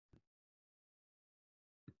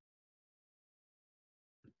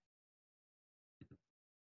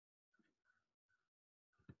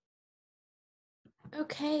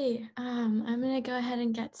Okay, I'm going to go ahead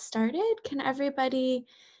and get started. Can everybody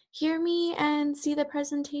hear me and see the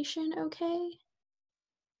presentation okay?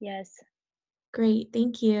 Yes. Great,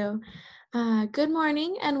 thank you. Good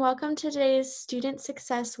morning and welcome to today's Student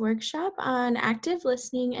Success Workshop on active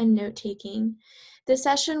listening and note taking. This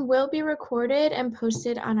session will be recorded and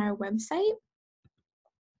posted on our website.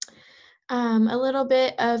 A little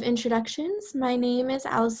bit of introductions. My name is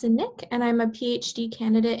Allison Nick, and I'm a PhD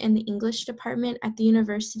candidate in the English department at the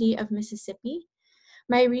University of Mississippi.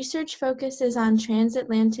 My research focuses on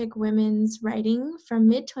transatlantic women's writing from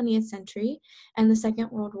mid-20th century and the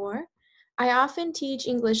Second World War. I often teach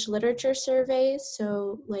English literature surveys,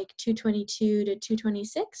 so like 222 to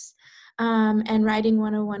 226, and Writing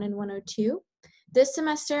 101 and 102. This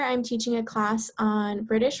semester, I'm teaching a class on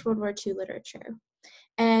British World War II literature.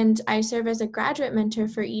 And I serve as a graduate mentor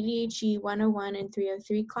for EDHE 101 and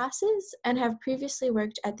 303 classes and have previously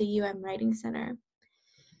worked at the Writing Center.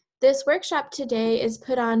 This workshop today is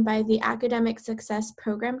put on by the Academic Success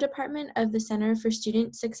Program Department of the Center for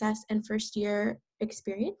Student Success and First Year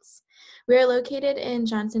Experience. We are located in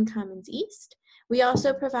Johnson Commons East. We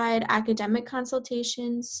also provide academic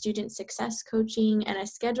consultations, student success coaching, and a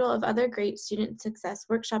schedule of other great student success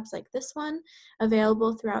workshops like this one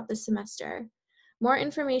available throughout the semester. More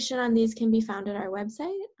information on these can be found at our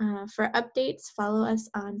website. For updates, follow us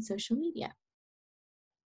on social media.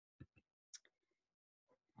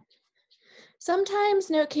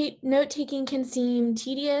 Sometimes note-taking can seem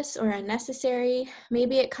tedious or unnecessary.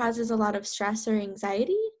 Maybe it causes a lot of stress or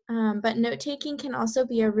anxiety, but note-taking can also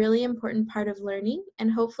be a really important part of learning,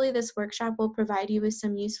 and hopefully this workshop will provide you with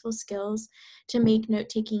some useful skills to make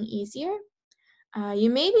note-taking easier. You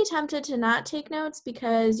may be tempted to not take notes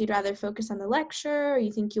because you'd rather focus on the lecture or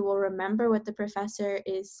you think you will remember what the professor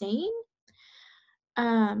is saying.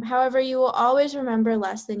 However, you will always remember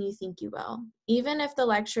less than you think you will. Even if the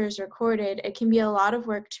lecture is recorded, it can be a lot of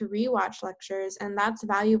work to rewatch lectures, and that's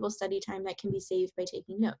valuable study time that can be saved by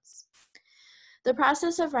taking notes. The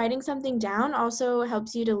process of writing something down also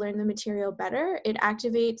helps you to learn the material better. It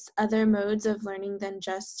activates other modes of learning than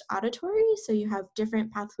just auditory, so you have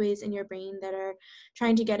different pathways in your brain that are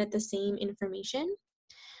trying to get at the same information.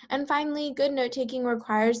 And finally, good note taking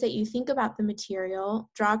requires that you think about the material,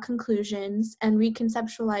 draw conclusions, and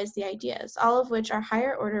reconceptualize the ideas, all of which are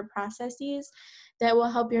higher order processes that will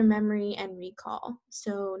help your memory and recall.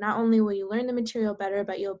 So not only will you learn the material better,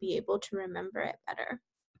 but you'll be able to remember it better.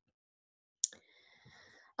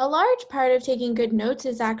 A large part of taking good notes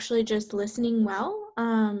is actually just listening well.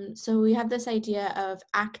 So we have this idea of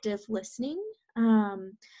active listening.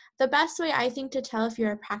 The best way I think to tell if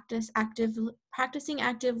you're practicing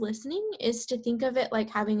active listening is to think of it like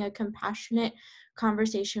having a compassionate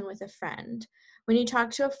conversation with a friend. When you talk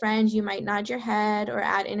to a friend, you might nod your head or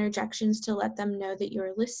add interjections to let them know that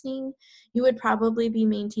you're listening. You would probably be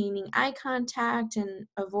maintaining eye contact and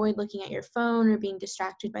avoid looking at your phone or being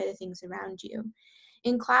distracted by the things around you.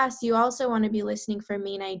 In class, you also want to be listening for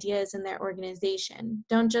main ideas in their organization.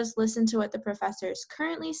 Don't just listen to what the professor is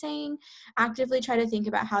currently saying, actively try to think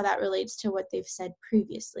about how that relates to what they've said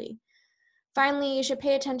previously. Finally, you should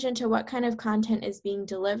pay attention to what kind of content is being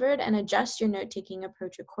delivered and adjust your note-taking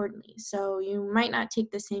approach accordingly. So you might not take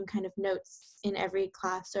the same kind of notes in every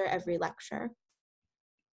class or every lecture.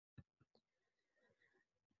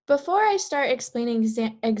 Before I start explaining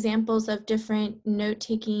examples of different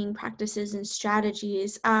note-taking practices and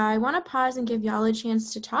strategies, I want to pause and give y'all a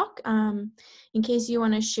chance to talk in case you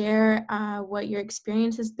want to share what your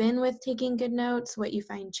experience has been with taking good notes, what you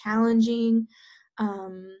find challenging,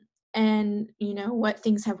 um, and what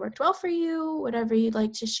things have worked well for you, whatever you'd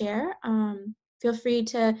like to share. Feel free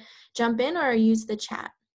to jump in or use the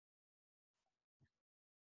chat.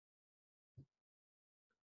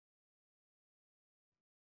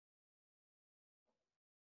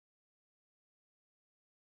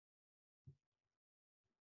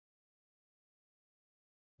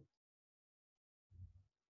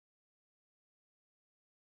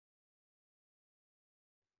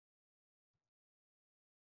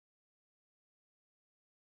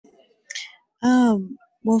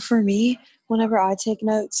 Well, for me, whenever I take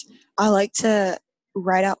notes, I like to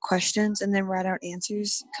write out questions and then write out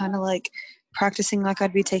answers, kind of like practicing like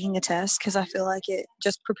I'd be taking a test, because I feel like it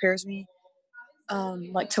just prepares me,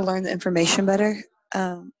 like to learn the information better,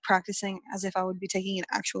 practicing as if I would be taking an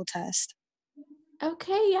actual test.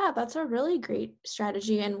 Okay, yeah, that's a really great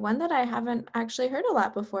strategy and one that I haven't actually heard a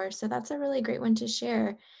lot before. So that's a really great one to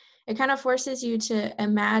share. It kind of forces you to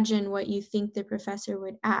imagine what you think the professor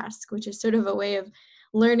would ask, which is sort of a way of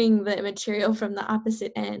learning the material from the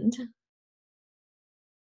opposite end.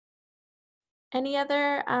 Any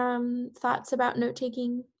other thoughts about note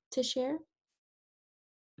taking to share?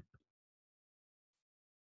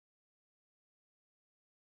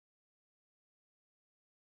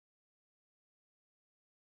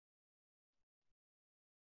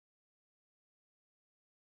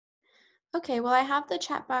 Okay, well, I have the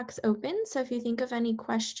chat box open, so if you think of any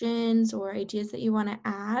questions or ideas that you want to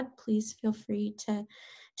add, please feel free to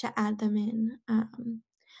add them in.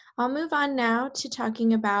 I'll move on now to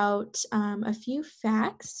talking about a few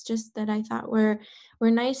facts just that I thought were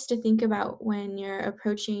nice to think about when you're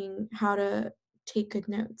approaching how to take good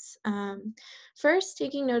notes. First,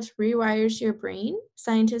 taking notes rewires your brain.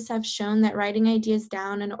 Scientists have shown that writing ideas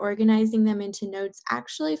down and organizing them into notes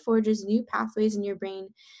actually forges new pathways in your brain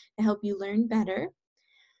to help you learn better.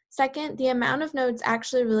 Second, the amount of notes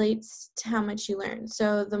actually relates to how much you learn.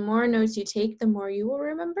 So the more notes you take, the more you will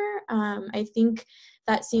remember. I think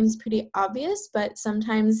that seems pretty obvious, but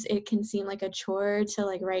sometimes it can seem like a chore to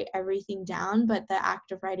like write everything down, but the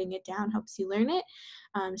act of writing it down helps you learn it.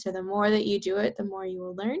 So the more that you do it, the more you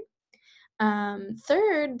will learn.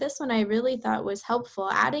 Third, this one I really thought was helpful.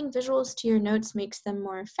 Adding visuals to your notes makes them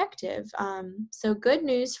more effective. So good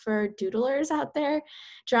news for doodlers out there.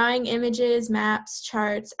 Drawing images, maps,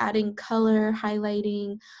 charts, adding color,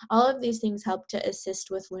 highlighting, all of these things help to assist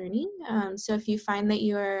with learning. So if you find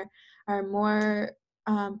that are more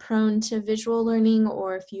prone to visual learning,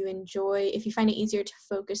 or if you find it easier to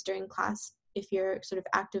focus during class, if you're sort of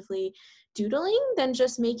actively doodling, then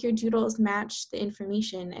just make your doodles match the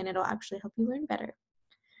information and it'll actually help you learn better.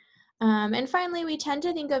 And finally, we tend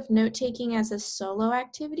to think of note-taking as a solo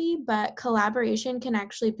activity, but collaboration can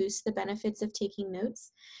actually boost the benefits of taking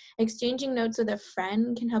notes. Exchanging notes with a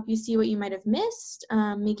friend can help you see what you might have missed.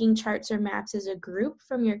 Making charts or maps as a group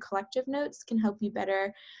from your collective notes can help you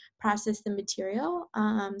better process the material.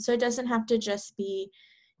 So it doesn't have to just be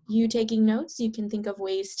you taking notes. You can think of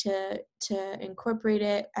ways to incorporate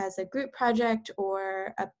it as a group project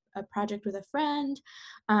or a project with a friend.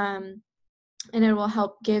 And it will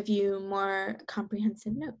help give you more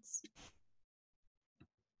comprehensive notes.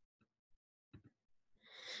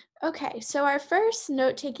 Okay, so our first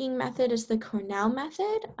note-taking method is the Cornell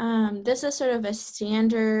method. This is sort of a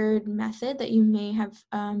standard method that you may have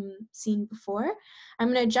seen before.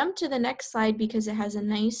 I'm going to jump to the next slide because it has a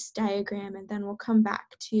nice diagram, and then we'll come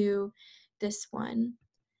back to this one.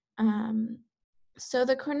 So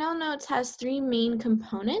the Cornell Notes has three main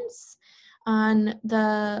components. On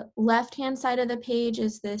the left-hand side of the page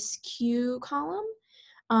is this Q column.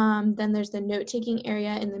 Then there's the note-taking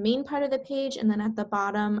area in the main part of the page, and then at the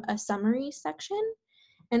bottom, a summary section.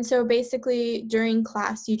 And so basically, during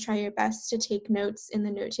class, you try your best to take notes in the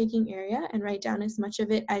note-taking area and write down as much of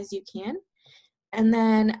it as you can. And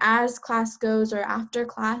then as class goes or after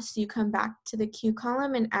class, you come back to the Q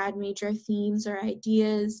column and add major themes or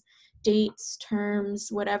ideas, dates, terms,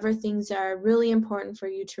 whatever things are really important for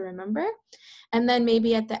you to remember. And then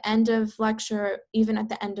maybe at the end of lecture, even at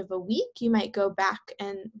the end of a week, you might go back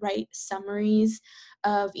and write summaries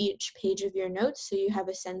of each page of your notes so you have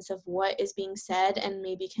a sense of what is being said and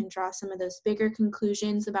maybe can draw some of those bigger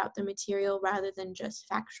conclusions about the material rather than just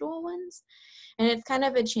factual ones. And it's kind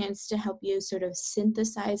of a chance to help you sort of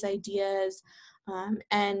synthesize ideas.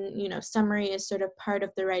 And, summary is sort of part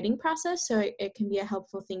of the writing process, so it can be a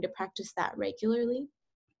helpful thing to practice that regularly.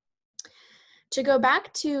 To go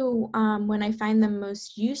back to when I find them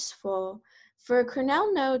most useful, for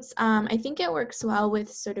Cornell Notes, I think it works well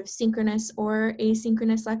with sort of synchronous or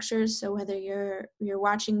asynchronous lectures. So whether you're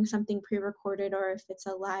watching something pre-recorded or if it's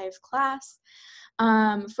a live class.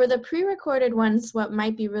 For the pre-recorded ones, what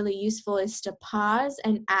might be really useful is to pause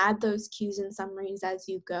and add those cues and summaries as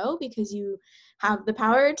you go because you have the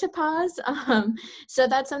power to pause. So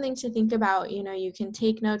that's something to think about. You can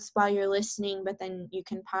take notes while you're listening, but then you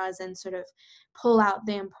can pause and sort of pull out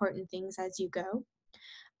the important things as you go.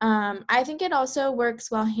 I think it also works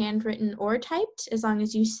well handwritten or typed as long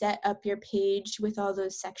as you set up your page with all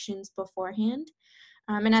those sections beforehand.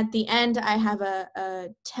 And at the end, I have a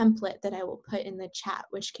template that I will put in the chat,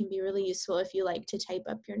 which can be really useful if you like to type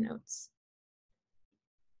up your notes.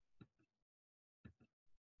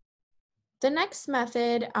 The next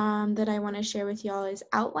method that I want to share with y'all is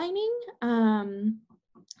outlining.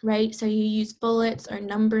 Right? So you use bullets or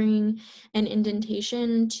numbering and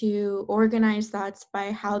indentation to organize thoughts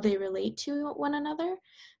by how they relate to one another.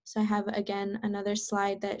 So I have, again, another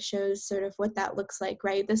slide that shows sort of what that looks like,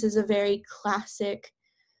 right? This is a very classic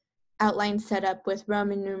outline setup with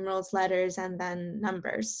Roman numerals, letters, and then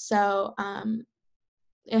numbers. So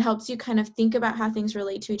it helps you kind of think about how things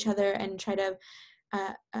relate to each other and try to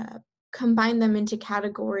combine them into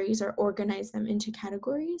categories or organize them into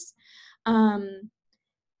categories. Um,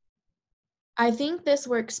 I think this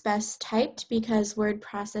works best typed because word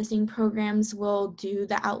processing programs will do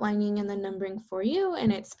the outlining and the numbering for you,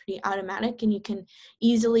 and it's pretty automatic, and you can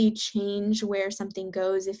easily change where something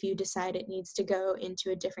goes if you decide it needs to go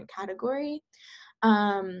into a different category.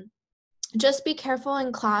 Um, just be careful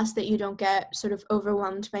in class that you don't get sort of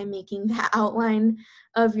overwhelmed by making the outline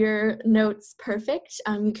of your notes perfect.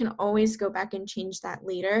 You can always go back and change that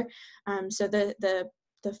later. So the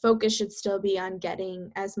focus should still be on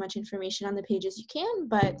getting as much information on the page as you can,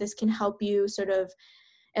 but this can help you sort of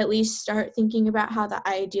at least start thinking about how the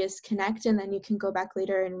ideas connect, and then you can go back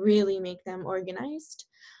later and really make them organized.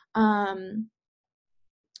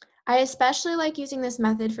 I especially like using this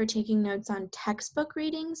method for taking notes on textbook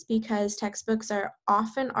readings because textbooks are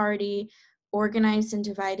often already organized and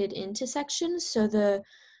divided into sections. So the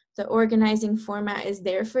organizing format is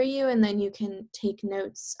there for you, and then you can take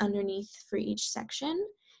notes underneath for each section.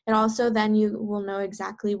 And also then you will know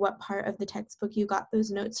exactly what part of the textbook you got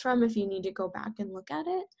those notes from if you need to go back and look at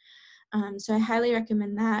it. So I highly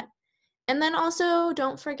recommend that. And then also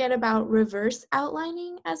don't forget about reverse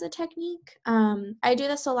outlining as a technique. I do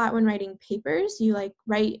this a lot when writing papers. You like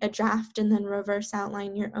write a draft and then reverse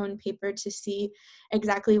outline your own paper to see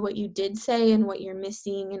exactly what you did say and what you're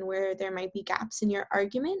missing and where there might be gaps in your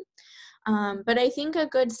argument. But I think a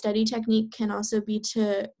good study technique can also be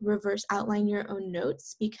to reverse outline your own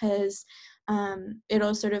notes because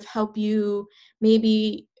it'll sort of help you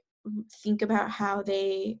maybe think about how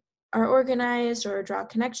they are organized or draw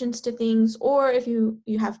connections to things, or if you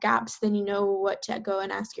have gaps, then you know what to go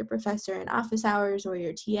and ask your professor in office hours or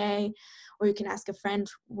your TA, or you can ask a friend,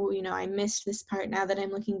 well, I missed this part. Now that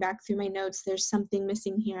I'm looking back through my notes, there's something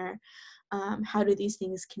missing here. How do these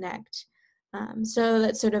things connect? So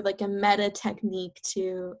that's sort of like a meta technique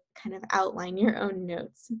to kind of outline your own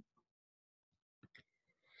notes.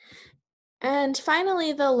 And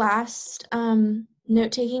finally, the last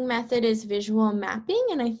note-taking method is visual mapping,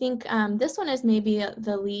 and I think this one is maybe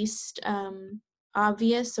the least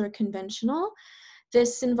obvious or conventional.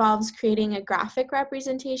 This involves creating a graphic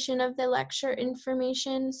representation of the lecture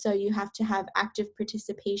information, so you have to have active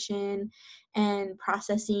participation and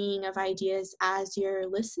processing of ideas as you're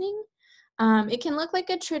listening. It can look like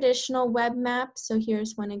a traditional web map, so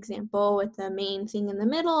here's one example with the main thing in the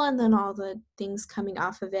middle and then all the things coming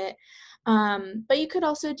off of it. But you could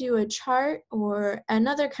also do a chart or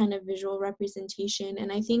another kind of visual representation,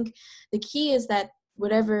 and I think the key is that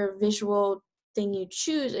whatever visual thing you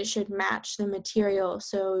choose, it should match the material.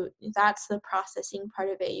 So that's the processing part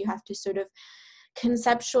of it. You have to sort of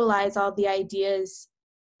conceptualize all the ideas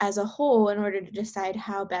as a whole in order to decide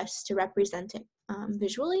how best to represent it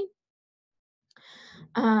visually.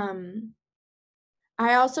 Um,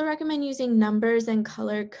 I also recommend using numbers and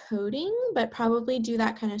color coding, but probably do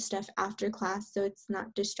that kind of stuff after class so it's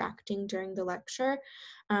not distracting during the lecture.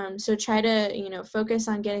 So try to, focus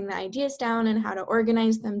on getting the ideas down and how to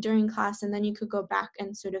organize them during class, and then you could go back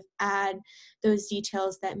and sort of add those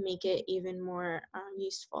details that make it even more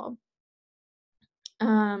useful.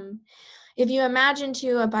 If you imagine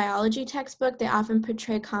a biology textbook, they often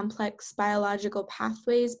portray complex biological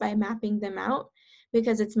pathways by mapping them out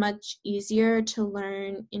because it's much easier to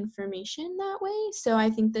learn information that way. So I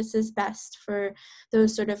think this is best for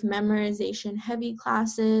those sort of memorization heavy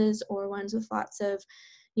classes or ones with lots of,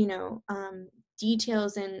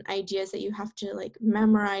 details and ideas that you have to like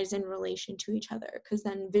memorize in relation to each other, because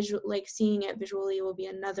then seeing it visually will be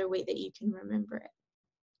another way that you can remember it.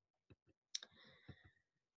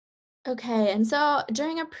 Okay, and so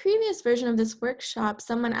during a previous version of this workshop,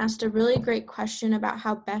 someone asked a really great question about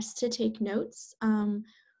how best to take notes from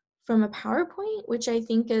a PowerPoint, which I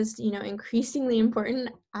think is, increasingly important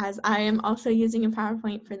as I am also using a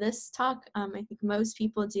PowerPoint for this talk. I think most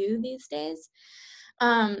people do these days.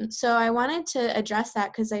 So I wanted to address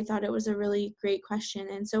that because I thought it was a really great question.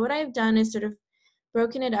 And so what I've done is sort of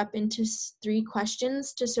broken it up into 3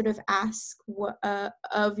 questions to sort of ask what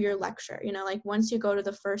of your lecture. Like once you go to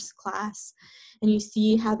the first class and you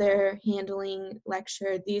see how they're handling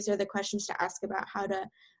lecture, these are the questions to ask about how to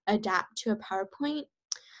adapt to a PowerPoint.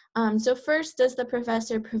 So first, does the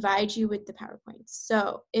professor provide you with the PowerPoints?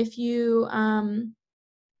 So if you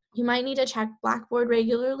might need to check Blackboard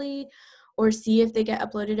regularly or see if they get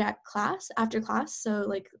uploaded after class. So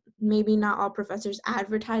like maybe not all professors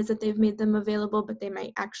advertise that they've made them available, but they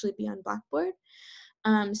might actually be on Blackboard.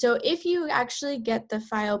 So if you actually get the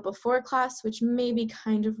file before class, which may be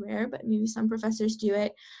kind of rare, but maybe some professors do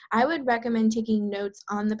it, I would recommend taking notes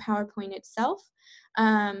on the PowerPoint itself.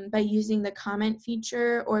 by using the comment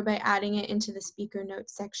feature or by adding it into the speaker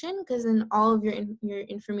notes section, because then all of your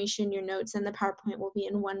information, your notes, and the PowerPoint will be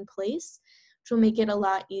in one place, which will make it a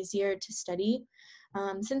lot easier to study.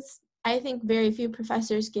 Since I think very few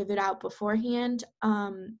professors give it out beforehand,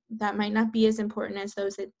 that might not be as important as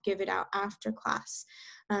those that give it out after class.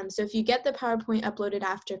 So if you get the PowerPoint uploaded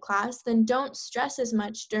after class, then don't stress as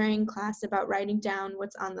much during class about writing down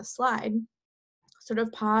what's on the slide. Sort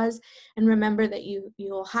of pause and remember that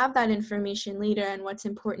you'll have that information later, and what's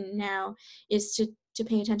important now is to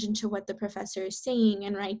pay attention to what the professor is saying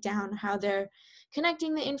and write down how they're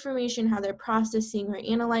connecting the information, how they're processing or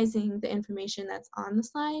analyzing the information that's on the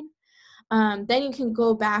slide. Then you can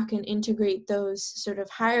go back and integrate those sort of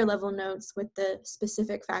higher level notes with the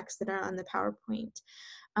specific facts that are on the PowerPoint.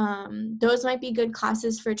 Those might be good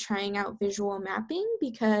classes for trying out visual mapping,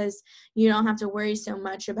 because you don't have to worry so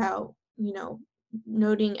much about,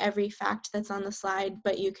 noting every fact that's on the slide,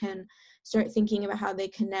 but you can start thinking about how they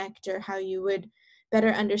connect or how you would better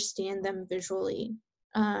understand them visually.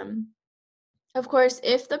 Of course,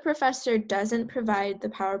 if the professor doesn't provide the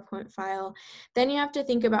PowerPoint file, then you have to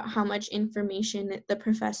think about how much information the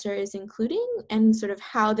professor is including and sort of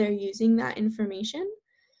how they're using that information.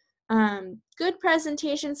 Good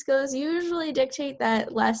presentation skills usually dictate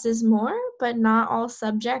that less is more, but not all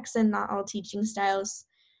subjects and not all teaching styles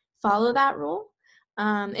follow that rule.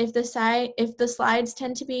 If the slides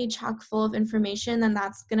tend to be chock full of information, then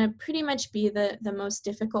that's going to pretty much be the most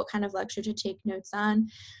difficult kind of lecture to take notes on.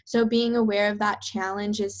 So being aware of that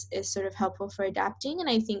challenge is sort of helpful for adapting. And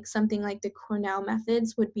I think something like the Cornell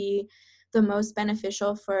methods would be the most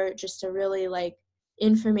beneficial for just a really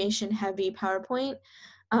information heavy PowerPoint.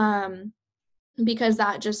 Because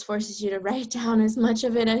that just forces you to write down as much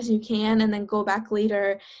of it as you can and then go back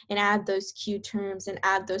later and add those cue terms and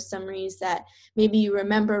add those summaries that maybe you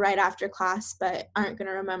remember right after class but aren't going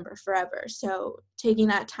to remember forever. So taking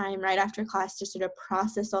that time right after class to sort of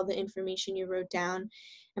process all the information you wrote down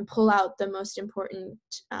and pull out the most important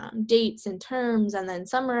dates and terms and then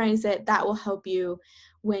summarize it, that will help you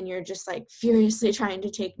when you're just furiously trying to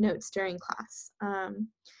take notes during class.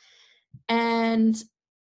 And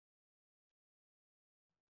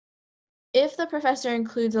if the professor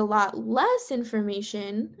includes a lot less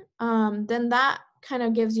information, then that kind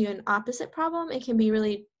of gives you an opposite problem. It can be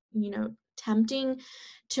really, tempting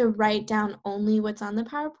to write down only what's on the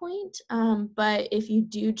PowerPoint. But if you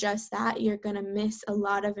do just that, you're going to miss a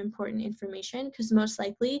lot of important information, because most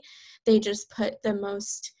likely they just put the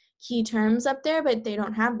most key terms up there, but they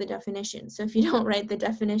don't have the definition. So if you don't write the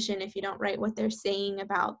definition, if you don't write what they're saying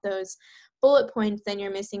about those bullet points, then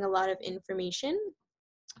you're missing a lot of information.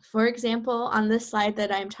 For example, on this slide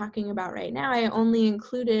that I'm talking about right now, I only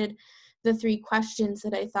included the 3 questions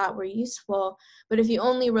that I thought were useful, but if you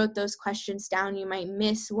only wrote those questions down, you might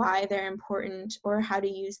miss why they're important or how to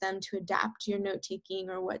use them to adapt your note-taking,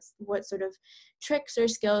 or what sort of tricks or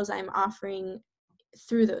skills I'm offering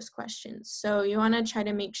through those questions. So you want to try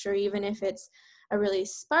to make sure, even if it's a really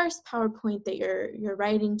sparse PowerPoint, that you're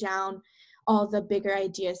writing down all the bigger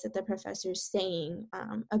ideas that the professor is saying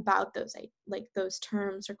about those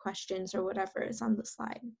terms or questions or whatever is on the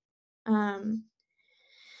slide.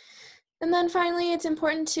 And then finally, it's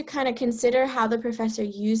important to kind of consider how the professor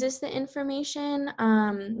uses the information.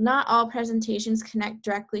 Not all presentations connect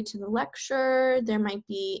directly to the lecture. There might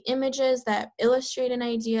be images that illustrate an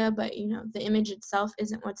idea, but the image itself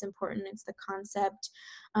isn't what's important, it's the concept.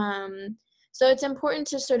 So it's important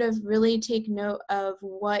to sort of really take note of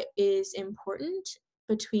what is important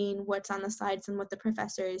between what's on the slides and what the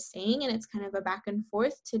professor is saying, and it's kind of a back and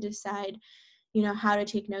forth to decide, how to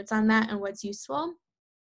take notes on that and what's useful.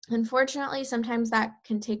 Unfortunately, sometimes that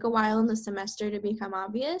can take a while in the semester to become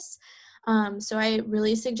obvious. So I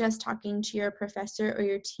really suggest talking to your professor or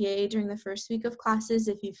your TA during the first week of classes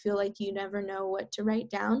if you feel like you never know what to write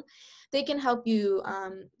down. They can help you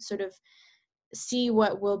sort of see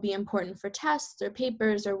what will be important for tests or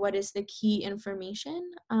papers, or what is the key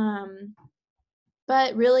information.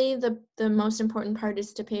 But really the most important part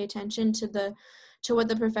is to pay attention to what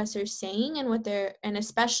the professor is saying and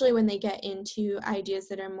especially when they get into ideas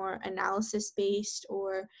that are more analysis based,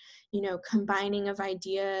 or combining of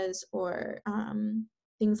ideas, or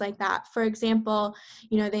things like that. For example,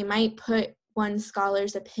 they might put one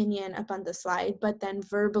scholar's opinion up on the slide, but then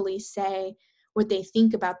verbally say what they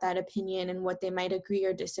think about that opinion and what they might agree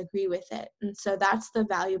or disagree with it. And so that's the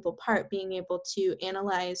valuable part, being able to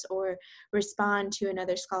analyze or respond to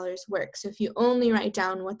another scholar's work. So if you only write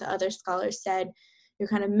down what the other scholar said, you're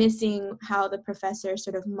kind of missing how the professor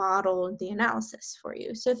sort of modeled the analysis for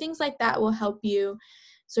you. So things like that will help you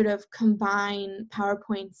sort of combine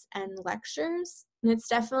PowerPoints and lectures And it's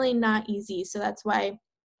definitely not easy. So that's why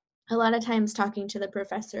a lot of times talking to the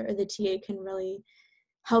professor or the TA can really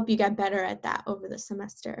help you get better at that over the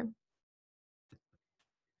semester.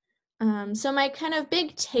 So my kind of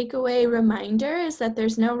big takeaway reminder is that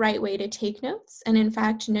there's no right way to take notes. And in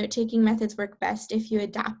fact, note-taking methods work best if you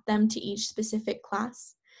adapt them to each specific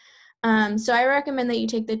class. So I recommend that you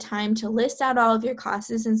take the time to list out all of your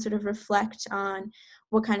classes and sort of reflect on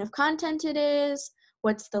what kind of content it is,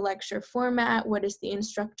 what's the lecture format, what is the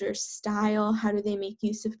instructor's style, how do they make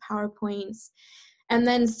use of PowerPoints, and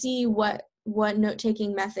then see what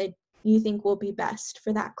note-taking method you think will be best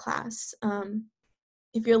for that class.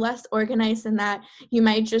 If you're less organized than that, you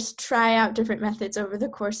might just try out different methods over the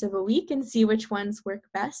course of a week and see which ones work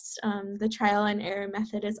best. The trial and error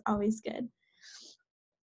method is always good.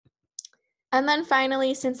 And then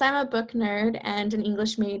finally, since I'm a book nerd and an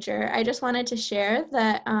English major, I just wanted to share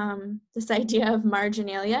that this idea of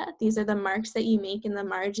marginalia. These are the marks that you make in the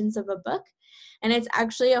margins of a book. And it's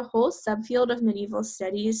actually a whole subfield of medieval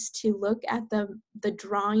studies to look at the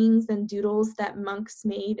drawings and doodles that monks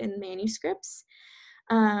made in manuscripts.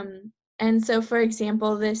 And so, for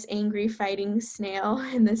example, this angry fighting snail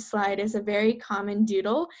in this slide is a very common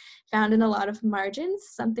doodle found in a lot of margins.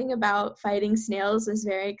 Something about fighting snails was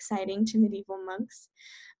very exciting to medieval monks.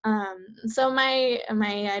 So my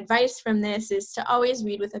advice from this is to always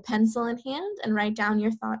read with a pencil in hand and write down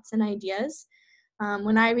your thoughts and ideas.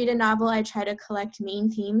 When I read a novel, I try to collect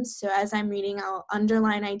main themes. So as I'm reading, I'll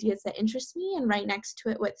underline ideas that interest me and write next to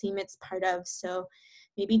it what theme it's part of. So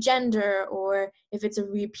maybe gender, or if it's a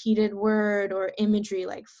repeated word, or imagery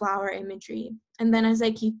like flower imagery. And then as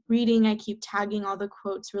I keep reading, I keep tagging all the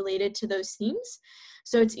quotes related to those themes,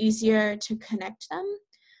 so it's easier to connect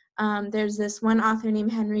them. There's this one author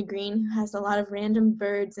named Henry Green who has a lot of random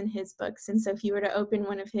birds in his books, and so if you were to open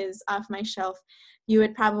one of his off my shelf, you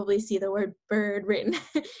would probably see the word bird written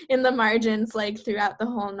in the margins like throughout the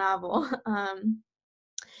whole novel.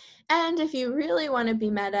 And if you really want to be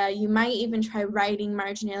meta, you might even try writing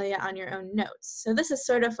marginalia on your own notes. So this is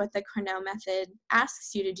sort of what the Cornell method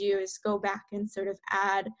asks you to do, is go back and sort of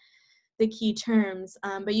add the key terms,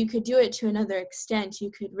 but you could do it to another extent.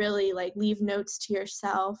 You could really like leave notes to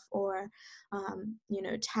yourself, or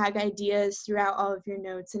tag ideas throughout all of your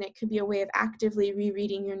notes, and it could be a way of actively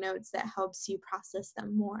rereading your notes that helps you process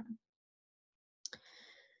them more.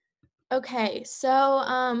 Okay,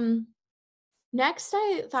 so next,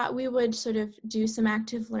 I thought we would sort of do some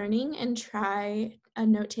active learning and try a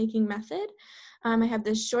note-taking method. I have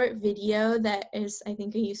this short video that is, I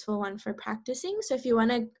think, a useful one for practicing. So if you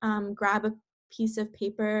want to grab a piece of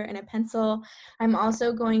paper and a pencil, I'm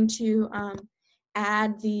also going to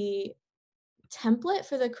add the template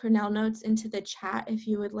for the Cornell notes into the chat if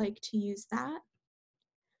you would like to use that.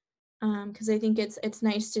 Because I think it's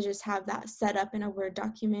nice to just have that set up in a Word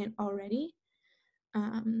document already.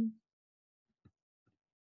 And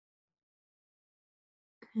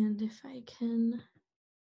if I can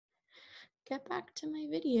get back to my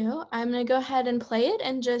video, I'm gonna go ahead and play it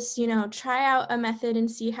and just, try out a method and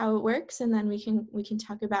see how it works, and then we can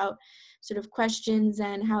talk about sort of questions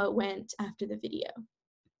and how it went after the video.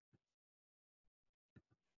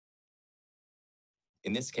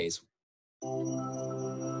 In this case,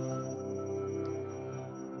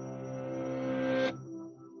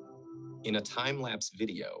 in a time-lapse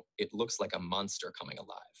video, it looks like a monster coming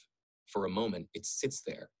alive. For a moment, it sits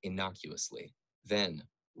there innocuously. Then,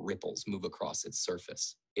 ripples move across its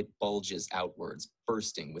surface. It bulges outwards,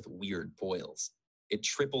 bursting with weird boils. It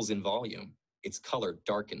triples in volume. Its color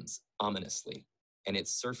darkens ominously, and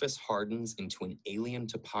its surface hardens into an alien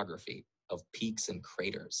topography of peaks and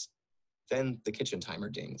craters. Then the kitchen timer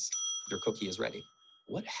dings. Your cookie is ready.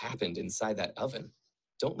 What happened inside that oven?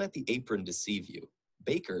 Don't let the apron deceive you.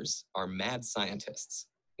 Bakers are mad scientists.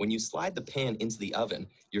 When you slide the pan into the oven,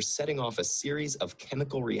 you're setting off a series of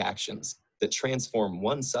chemical reactions that transform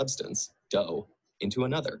one substance, dough, into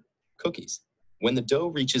another, cookies. When the dough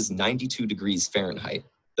reaches 92 degrees Fahrenheit,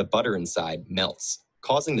 the butter inside melts,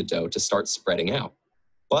 causing the dough to start spreading out.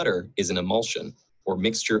 Butter is an emulsion, or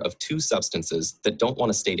mixture of two substances that don't want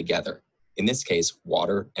to stay together. In this case,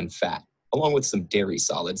 water and fat, along with some dairy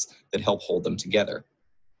solids that help hold them together.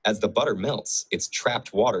 As the butter melts, its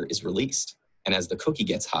trapped water is released, and as the cookie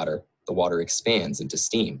gets hotter, the water expands into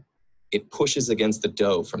steam. It pushes against the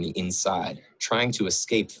dough from the inside, trying to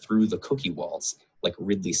escape through the cookie walls, like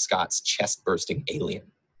Ridley Scott's chest-bursting alien.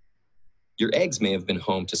 Your eggs may have been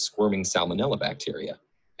home to squirming salmonella bacteria.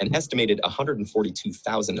 An estimated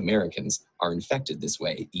 142,000 Americans are infected this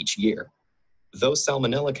way each year. Though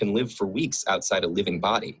salmonella can live for weeks outside a living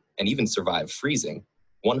body and even survive freezing,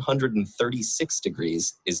 136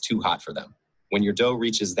 degrees is too hot for them. When your dough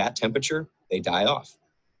reaches that temperature, they die off.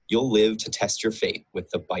 You'll live to test your fate with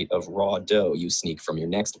the bite of raw dough you sneak from your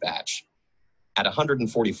next batch. At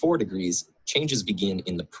 144 degrees, changes begin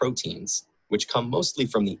in the proteins, which come mostly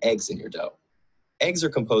from the eggs in your dough. Eggs are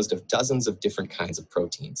composed of dozens of different kinds of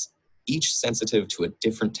proteins, each sensitive to a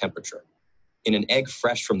different temperature. In an egg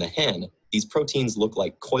fresh from the hen, these proteins look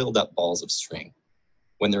like coiled up balls of string.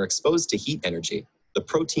 When they're exposed to heat energy, the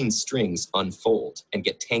protein strings unfold and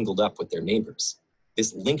get tangled up with their neighbors.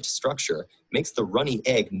 This linked structure makes the runny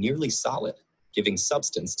egg nearly solid, giving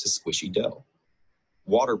substance to squishy dough.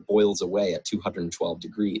 Water boils away at 212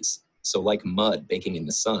 degrees, so like mud baking in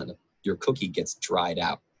the sun, your cookie gets dried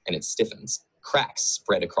out and it stiffens. Cracks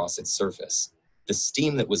spread across its surface. The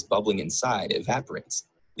steam that was bubbling inside evaporates,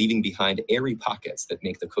 leaving behind airy pockets that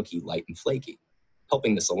make the cookie light and flaky.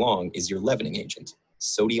 Helping this along is your leavening agent,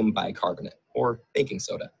 sodium bicarbonate, or baking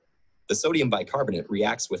soda. The sodium bicarbonate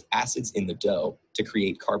reacts with acids in the dough to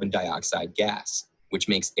create carbon dioxide gas, which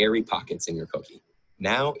makes airy pockets in your cookie.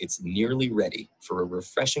 Now it's nearly ready for a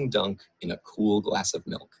refreshing dunk in a cool glass of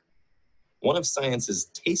milk. One of science's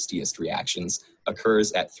tastiest reactions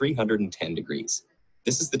occurs at 310 degrees.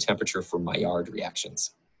 This is the temperature for Maillard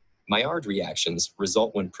reactions. Maillard reactions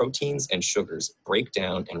result when proteins and sugars break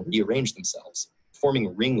down and rearrange themselves,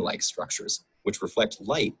 forming ring-like structures, which reflect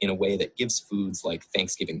light in a way that gives foods like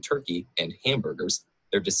Thanksgiving turkey and hamburgers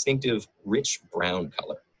their distinctive, rich brown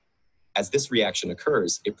color. As this reaction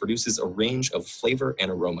occurs, it produces a range of flavor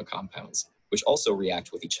and aroma compounds, which also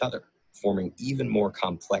react with each other, forming even more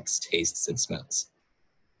complex tastes and smells.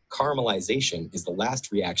 Caramelization is the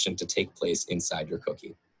last reaction to take place inside your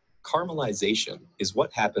cookie. Caramelization is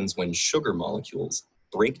what happens when sugar molecules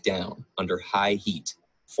break down under high heat,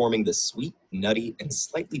 forming the sweet, nutty, and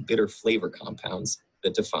slightly bitter flavor compounds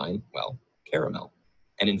that define, well, caramel.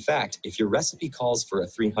 And in fact, if your recipe calls for a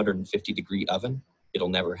 350-degree oven, it'll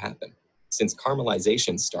never happen, since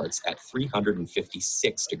caramelization starts at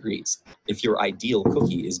 356 degrees. If your ideal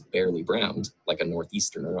cookie is barely browned, like a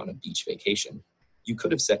Northeasterner on a beach vacation, you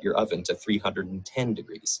could have set your oven to 310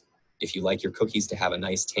 degrees. If you like your cookies to have a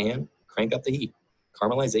nice tan, crank up the heat.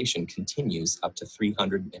 Caramelization continues up to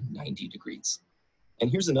 390 degrees. And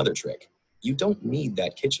here's another trick. You don't need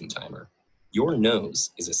that kitchen timer. Your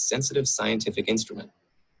nose is a sensitive scientific instrument.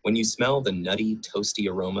 When you smell the nutty, toasty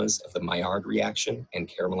aromas of the Maillard reaction and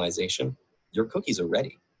caramelization, your cookies are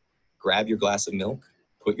ready. Grab your glass of milk,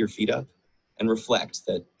 put your feet up, and reflect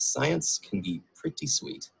that science can be pretty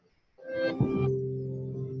sweet.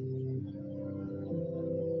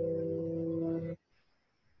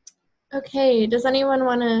 Okay, does anyone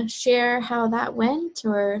want to share how that went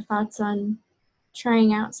or thoughts on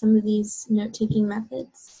trying out some of these note-taking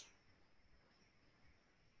methods?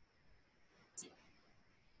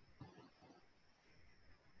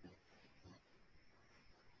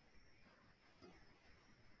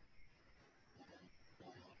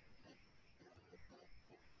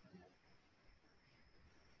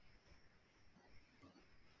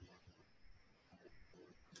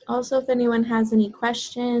 Also, if anyone has any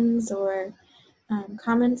questions or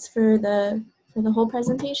comments for the whole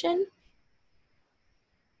presentation.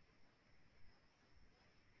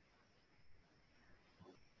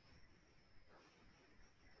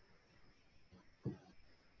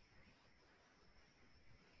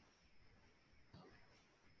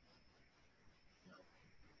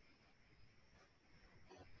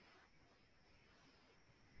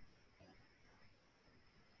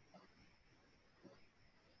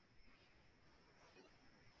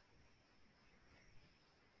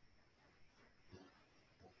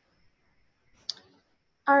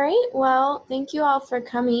 All right, well, thank you all for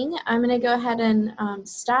coming. I'm going to go ahead and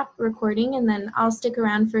stop recording, and then I'll stick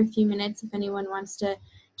around for a few minutes if anyone wants to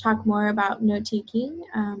talk more about note-taking.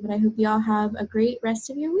 But I hope you all have a great rest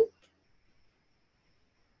of your week.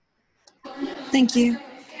 Thank you.